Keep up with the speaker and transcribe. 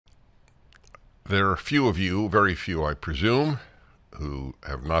There are few of you, very few I presume, who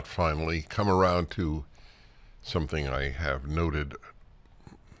have not finally come around to something I have noted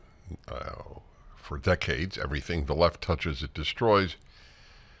for decades. Everything the left touches, it destroys.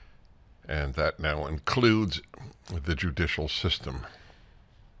 And that now includes the judicial system.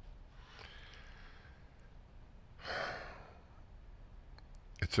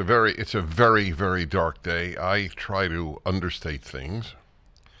 It's a very, very dark day. I try to understate things.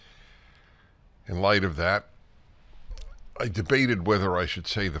 In light of that, I debated whether I should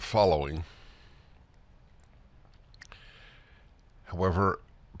say the following. However,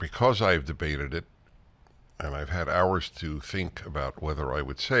 because I've debated it, and I've had hours to think about whether I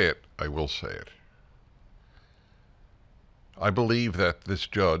would say it, I will say it. I believe that this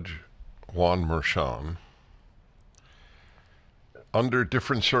judge, Juan Merchan, under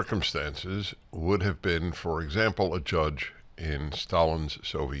different circumstances, would have been, for example, a judge in Stalin's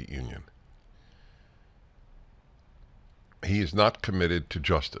Soviet Union. He is not committed to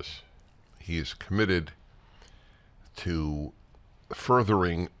justice. He is committed to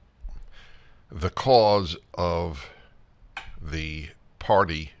furthering the cause of the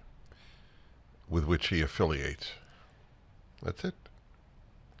party with which he affiliates. That's it.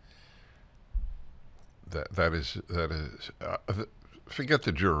 That is. Forget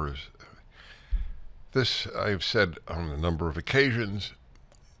the jurors. This I've said on a number of occasions.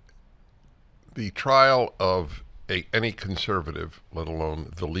 The trial of any conservative, let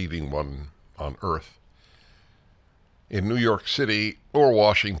alone the leading one on earth, in New York City or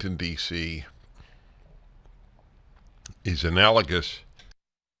Washington, D.C., is analogous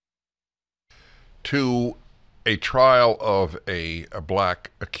to a trial of a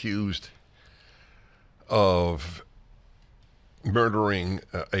black accused of murdering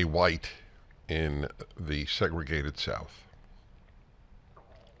a white in the segregated South.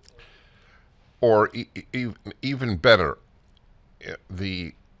 Or even better,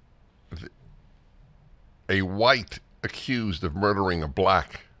 a white accused of murdering a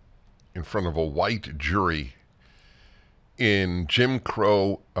black in front of a white jury in Jim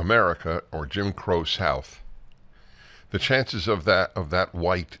Crow America or Jim Crow South. The chances of that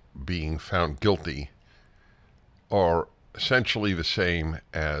white being found guilty are essentially the same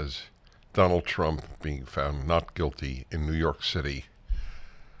as Donald Trump being found not guilty in New York City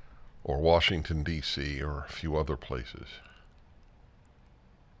or Washington, D.C., or a few other places.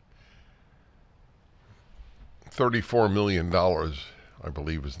 $34 million, I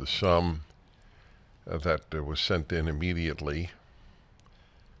believe, is the sum that was sent in immediately.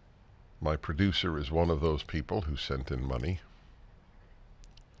 My producer is one of those people who sent in money.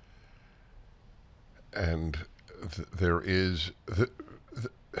 And there is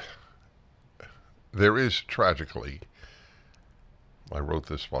tragically, I wrote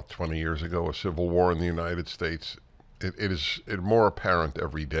this, 20 years ago, a civil war in the United States. It is more apparent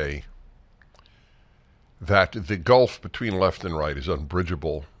every day that the gulf between left and right is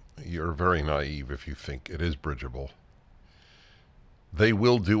unbridgeable. You're very naive if you think it is bridgeable. They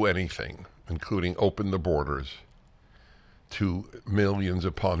will do anything, including open the borders to millions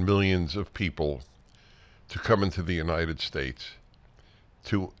upon millions of people to come into the United States,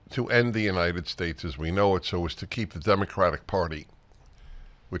 to end the United States as we know it, so as to keep the Democratic Party,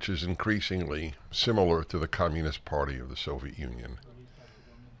 which is increasingly similar to the Communist Party of the Soviet Union,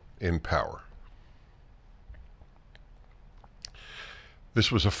 in power. This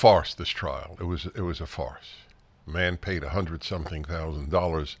was a farce, this trial. It was a farce. A man paid $100-something thousand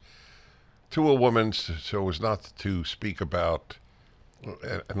to a woman so as not to speak about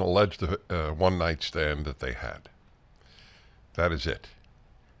an alleged one-night stand that they had. That is it.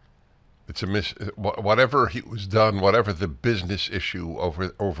 It's whatever he was done, whatever the business issue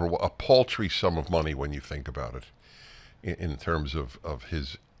over a paltry sum of money when you think about it, in terms of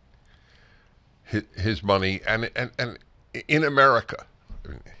his money, and in America,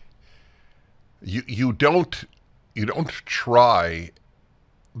 you don't try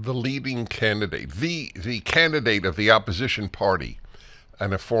the leading candidate, the candidate of the opposition party,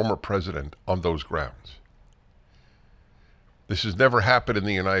 and a former president on those grounds. This has never happened in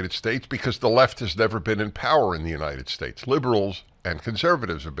the United States because the left has never been in power in the United States. Liberals and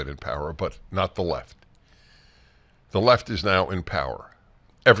conservatives have been in power, but not the left. The left is now in power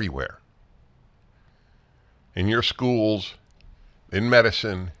everywhere. In your schools, in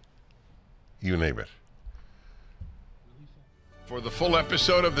medicine, you name it. For the full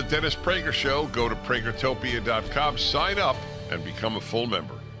episode of the Dennis Prager Show, go to pragertopia.com, sign up, and become a full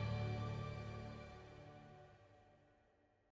member.